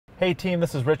Hey team,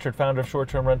 this is Richard, founder of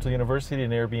Short-Term Rental University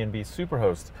and Airbnb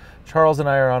Superhost. Charles and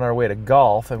I are on our way to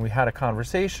golf and we had a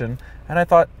conversation and I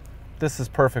thought, this is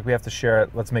perfect, we have to share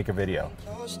it, let's make a video.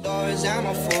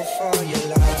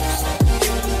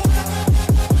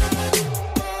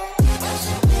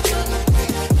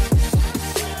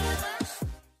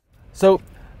 So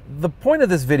the point of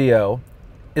this video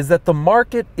is that the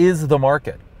market is the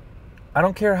market. I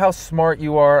don't care how smart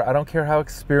you are, I don't care how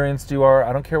experienced you are,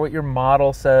 I don't care what your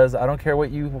model says, I don't care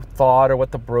what you thought or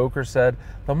what the broker said.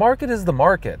 The market is the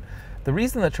market. The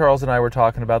reason that Charles and I were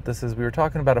talking about this is we were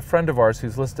talking about a friend of ours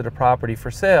who's listed a property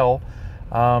for sale,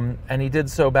 and he did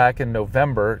so back in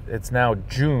November. It's now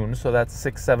June, so that's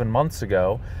 6-7 months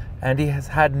ago, and he has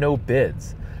had no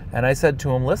bids. And I said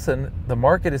to him, listen, the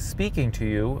market is speaking to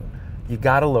you, you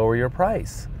gotta lower your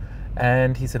price.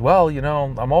 And he said, well, you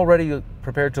know, I'm already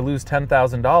prepared to lose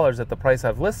 $10,000 at the price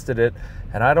I've listed it,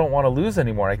 and I don't want to lose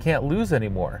anymore. I can't lose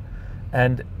anymore.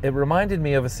 And it reminded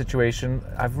me of a situation.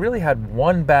 I've really had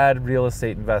one bad real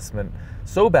estate investment,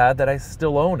 so bad that I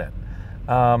still own it.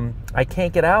 I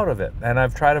can't get out of it, and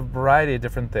I've tried a variety of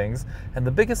different things, and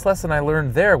the biggest lesson I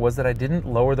learned there was that I didn't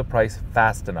lower the price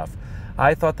fast enough.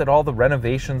 I thought that all the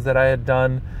renovations that I had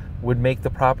done would make the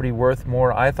property worth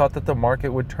more. I thought that the market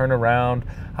would turn around.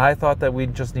 I thought that we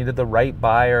just needed the right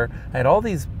buyer. I had all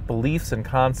these beliefs and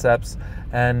concepts,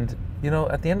 and you know,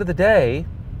 at the end of the day,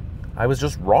 I was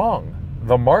just wrong.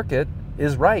 The market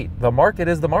is right. The market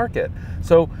is the market.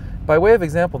 So by way of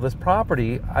example, this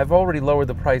property, I've already lowered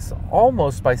the price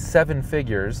almost by 7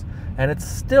 figures, and it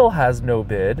still has no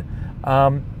bid.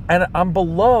 And I'm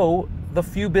below the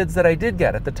few bids that I did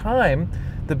get. At the time,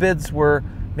 the bids were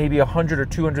maybe $100,000 or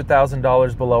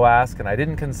 $200,000 below ask, and I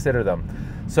didn't consider them.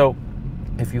 So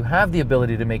if you have the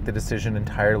ability to make the decision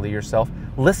entirely yourself,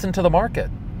 listen to the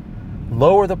market.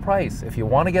 Lower the price. If you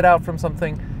want to get out from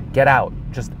something, get out.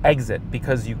 Just exit,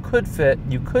 because you could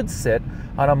sit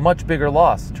on a much bigger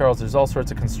loss. Charles, there's all sorts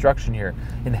of construction here,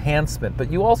 enhancement, but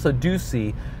you also do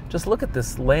see, just look at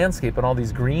this landscape and all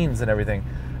these greens and everything.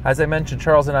 As I mentioned,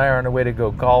 Charles and I are on our way to go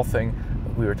golfing.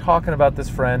 We were talking about this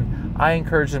friend. I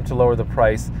encouraged him to lower the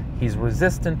price. He's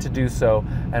resistant to do so.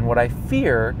 And what I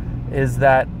fear is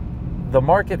that the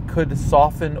market could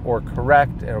soften or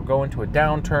correct or go into a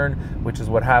downturn, which is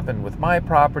what happened with my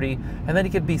property. And then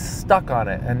he could be stuck on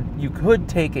it. And you could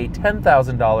take a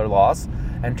 $10,000 loss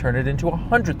and turn it into a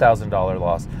 $100,000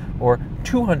 loss or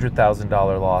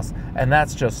 $200,000 loss. And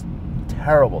that's just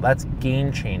terrible. That's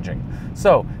game changing.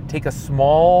 So take a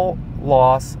small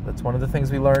loss. That's one of the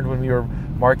things we learned when we were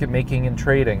market making and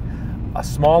trading. A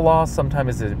small loss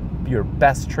sometimes is your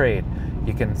best trade.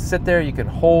 You can sit there, you can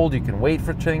hold, you can wait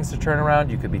for things to turn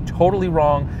around. You could be totally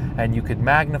wrong, and you could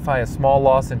magnify a small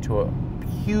loss into a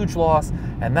huge loss,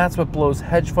 and that's what blows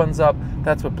hedge funds up,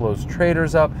 that's what blows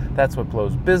traders up, that's what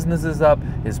blows businesses up,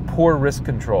 is poor risk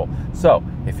control. So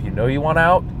if you know you want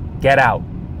out, get out.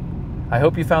 I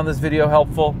hope you found this video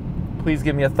helpful. Please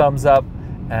give me a thumbs up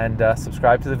and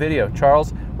subscribe to the video.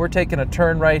 Charles, we're taking a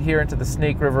turn right here into the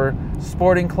Snake River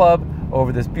Sporting Club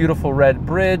over this beautiful red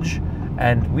bridge,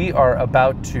 and we are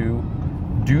about to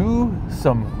do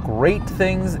some great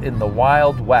things in the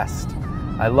Wild West.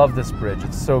 I love this bridge,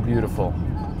 it's so beautiful.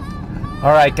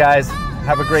 All right guys,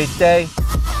 have a great day.